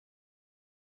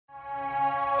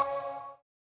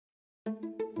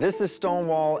This is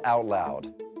Stonewall Out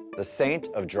Loud, the saint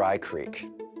of Dry Creek.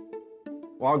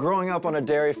 While growing up on a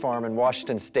dairy farm in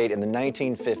Washington State in the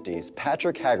 1950s,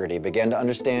 Patrick Haggerty began to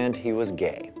understand he was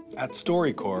gay. At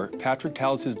StoryCorps, Patrick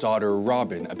tells his daughter,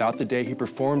 Robin, about the day he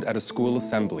performed at a school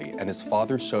assembly and his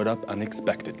father showed up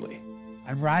unexpectedly.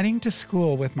 I'm riding to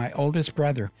school with my oldest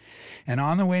brother, and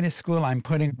on the way to school, I'm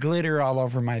putting glitter all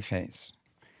over my face.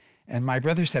 And my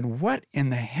brother said, "What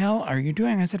in the hell are you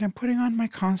doing?" I said, "I'm putting on my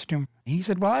costume." He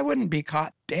said, "Well, I wouldn't be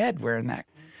caught dead wearing that."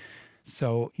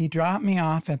 So he dropped me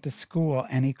off at the school,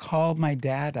 and he called my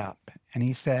dad up, and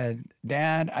he said,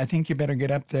 "Dad, I think you better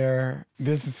get up there.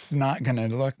 This is not going to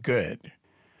look good."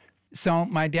 So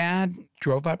my dad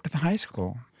drove up to the high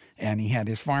school, and he had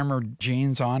his farmer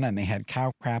jeans on, and they had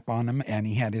cow crap on him, and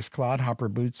he had his clodhopper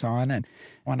boots on. And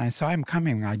when I saw him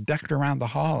coming, I ducked around the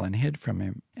hall and hid from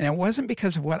him. And it wasn't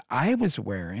because of what I was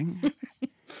wearing.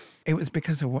 It was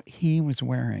because of what he was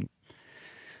wearing.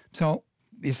 So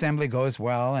the assembly goes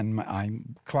well, and I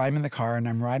climb in the car, and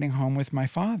I'm riding home with my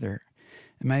father.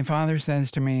 And my father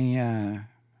says to me,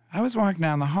 "I was walking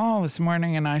down the hall this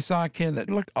morning, and I saw a kid that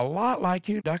looked a lot like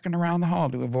you ducking around the hall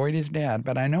to avoid his dad,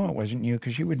 but I know it wasn't you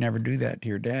because you would never do that to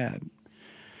your dad."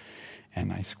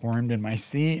 And I squirmed in my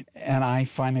seat, and I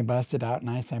finally busted out, and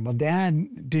I said, "Well,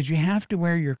 Dad, did you have to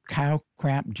wear your cow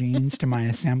crap jeans to my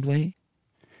assembly?"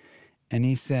 And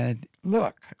he said,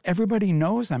 "Look, everybody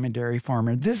knows I'm a dairy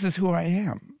farmer. This is who I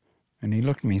am." And he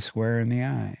looked me square in the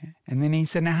eye. And then he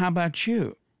said, "Now, how about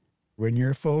you? When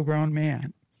you're a full-grown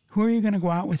man, who are you going to go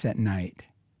out with at night?"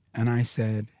 And I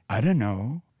said, "I don't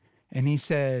know." And he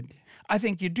said, "I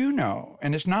think you do know,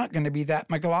 and it's not going to be that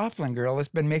McLaughlin girl that's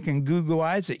been making goo-goo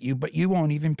eyes at you, but you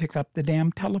won't even pick up the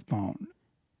damn telephone.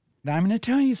 And I'm going to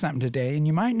tell you something today, and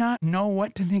you might not know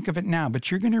what to think of it now,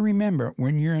 but you're going to remember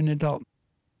when you're an adult.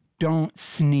 Don't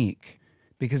sneak,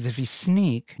 because if you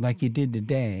sneak like you did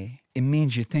today, it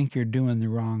means you think you're doing the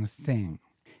wrong thing.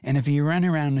 And if you run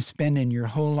around and spending your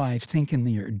whole life thinking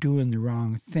that you're doing the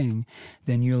wrong thing,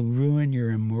 then you'll ruin your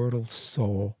immortal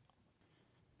soul."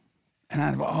 And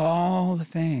out of all the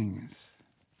things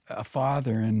a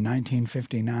father in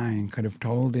 1959 could have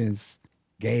told his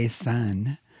gay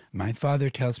son, my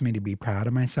father tells me to be proud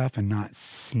of myself and not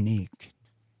sneak.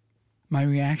 My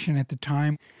reaction at the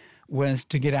time was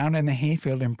to get out in the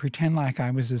hayfield and pretend like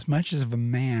I was as much of a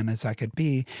man as I could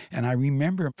be. And I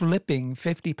remember flipping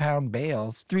 50-pound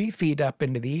bales 3 feet up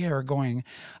into the air going,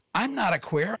 "I'm not a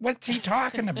queer. What's he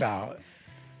talking about?"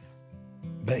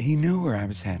 But he knew where I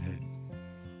was headed.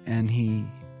 And he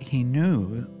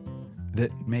knew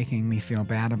that making me feel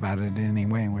bad about it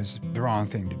anyway was the wrong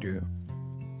thing to do.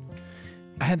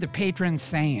 I had the patron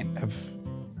saint of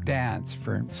dads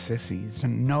for sissies.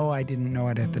 And no, I didn't know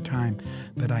it at the time,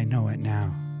 but I know it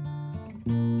now.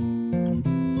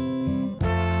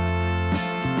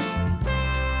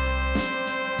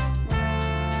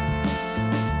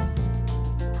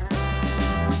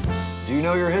 Do you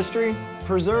know your history?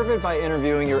 Preserve it by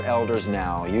interviewing your elders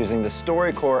now using the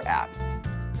StoryCorps app.